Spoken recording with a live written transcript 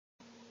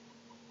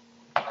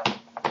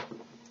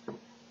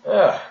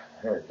Ah,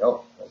 there we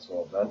go. That's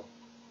well done.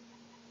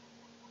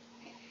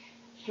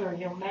 Sure,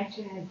 you'll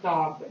mention his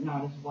dog, but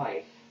not his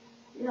wife.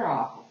 You're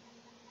awful.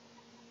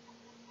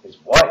 His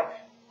wife?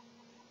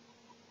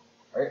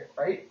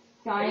 Right?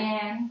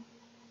 Diane.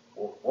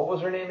 What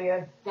was her name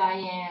again?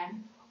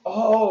 Diane.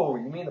 Oh,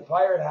 you mean the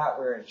pirate hat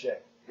wearing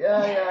chick?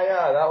 Yeah,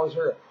 that was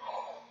her.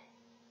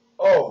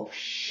 Oh,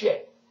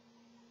 shit.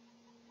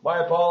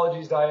 My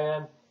apologies,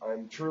 Diane.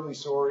 I'm truly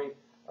sorry.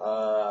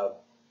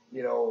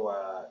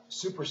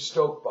 Super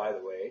stoked, by the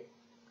way.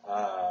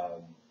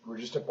 We're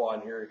just up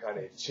on here kind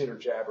of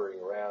chitter-jabbering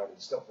around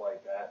and stuff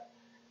like that.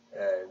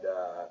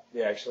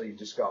 And actually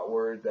just got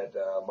word that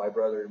my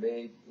brother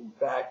may, in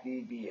fact,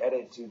 be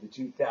headed to the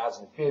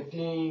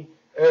 2015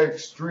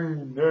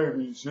 Extreme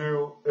Navy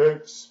SEAL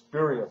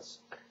Experience.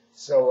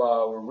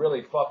 So we're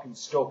really fucking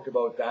stoked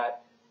about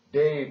that.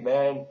 Dave,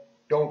 man,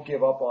 don't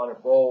give up on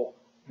it, bro.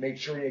 Make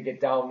sure you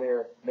get down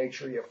there. Make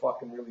sure you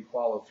fucking really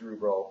follow through,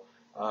 bro.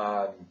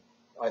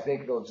 I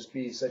think it'll just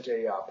be such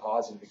a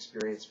positive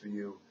experience for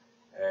you.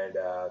 And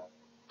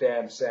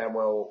damn,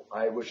 Samuel,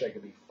 I wish I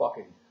could be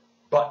fucking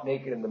butt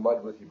naked in the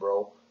mud with you,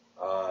 bro.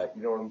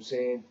 You know what I'm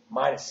saying?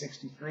 Minus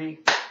 63,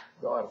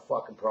 not a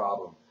fucking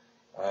problem.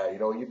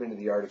 You've been to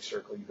the Arctic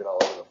Circle, you've been all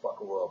over the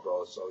fucking world,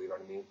 bro. So, you know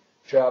what I mean?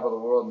 Travel the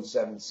world in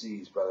 7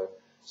 seas, brother.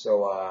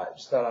 So,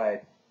 just thought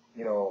I'd,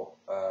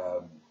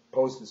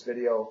 post this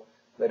video,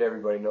 let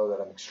everybody know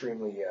that I'm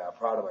extremely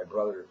proud of my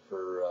brother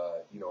for,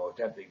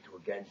 attempting to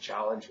again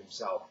challenge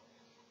himself.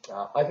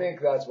 I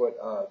think that's what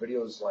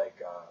videos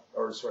like,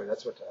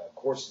 that's what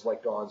courses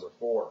like Dawn's are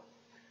for.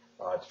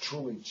 To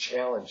truly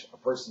challenge a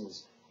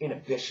person's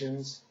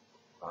inhibitions,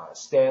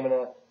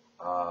 stamina,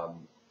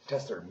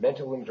 test their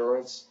mental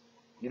endurance.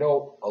 A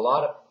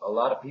lot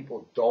of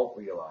people don't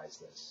realize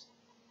this.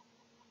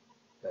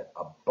 That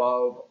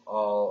above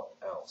all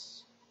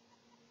else,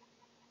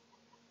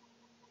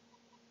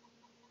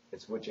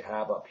 it's what you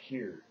have up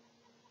here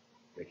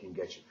that can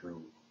get you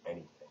through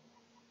anything.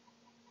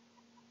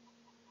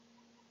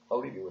 I'll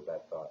leave you with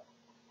that thought.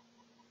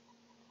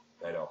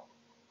 I know.